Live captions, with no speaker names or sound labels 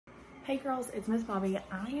Hey girls, it's Miss Bobby.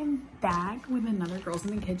 I am back with another Girls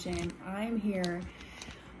in the Kitchen. I'm here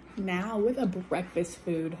now with a breakfast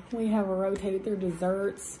food. We have rotated through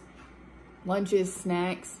desserts, lunches,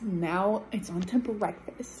 snacks. Now it's on to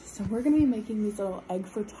breakfast. So we're gonna be making these little egg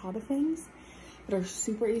frittata things that are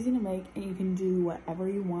super easy to make, and you can do whatever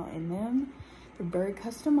you want in them. They're very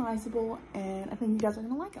customizable, and I think you guys are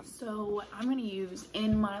gonna like them. So what I'm gonna use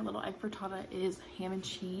in my little egg frittata is ham and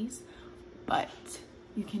cheese, but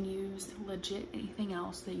you can use legit anything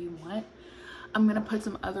else that you want. I'm gonna put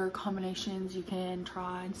some other combinations you can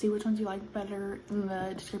try and see which ones you like better in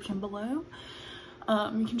the description below.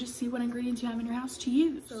 You can just see what ingredients you have in your house to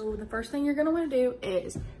use. So the first thing you're gonna wanna do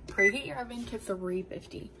is preheat your oven to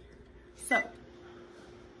 350. So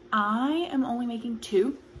I am only making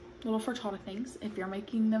 2 little frittata things. If you're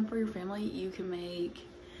making them for your family, you can make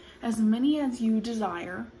as many as you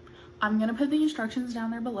desire. I'm gonna put the instructions down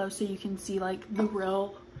there below so you can see like the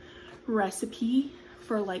real recipe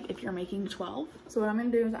for like if you're making 12. So what I'm gonna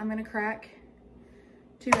do is I'm gonna crack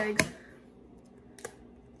 2 eggs.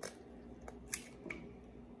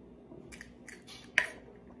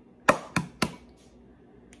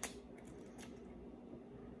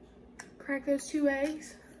 Crack those 2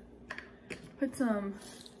 eggs. Put some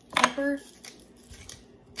pepper.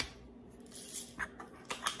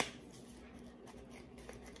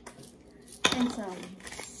 And some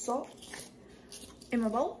salt in my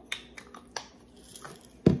bowl.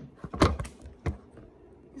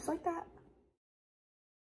 Just like that.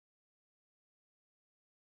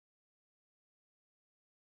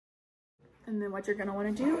 And then what you're gonna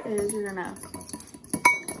wanna do is you're gonna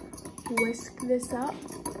whisk this up.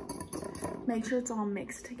 Make sure it's all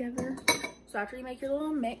mixed together. So after you make your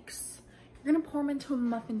little mix, you're gonna pour them into a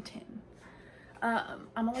muffin tin.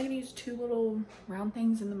 I'm only gonna use 2 little round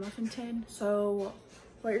things in the muffin tin. So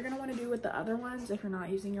what you're gonna wanna do with the other ones, if you're not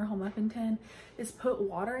using your whole muffin tin, is put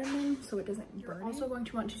water in them so it doesn't burn. You're also going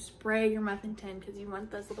to want to spray your muffin tin because you want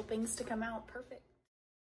those little things to come out perfect.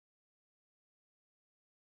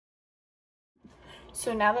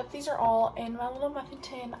 So now that these are all in my little muffin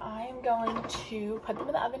tin, I am going to put them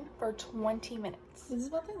in the oven for 20 minutes. This is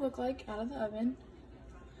what they look like out of the oven.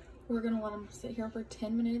 We're gonna let them sit here for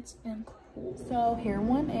 10 minutes and cool. So here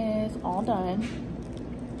one is all done.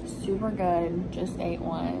 Super good, just ate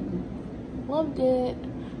one. Loved it.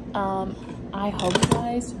 I hope you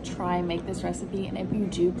guys try and make this recipe, and if you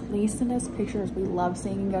do, please send us pictures. We love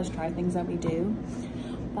seeing you guys try things that we do.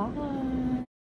 Bye.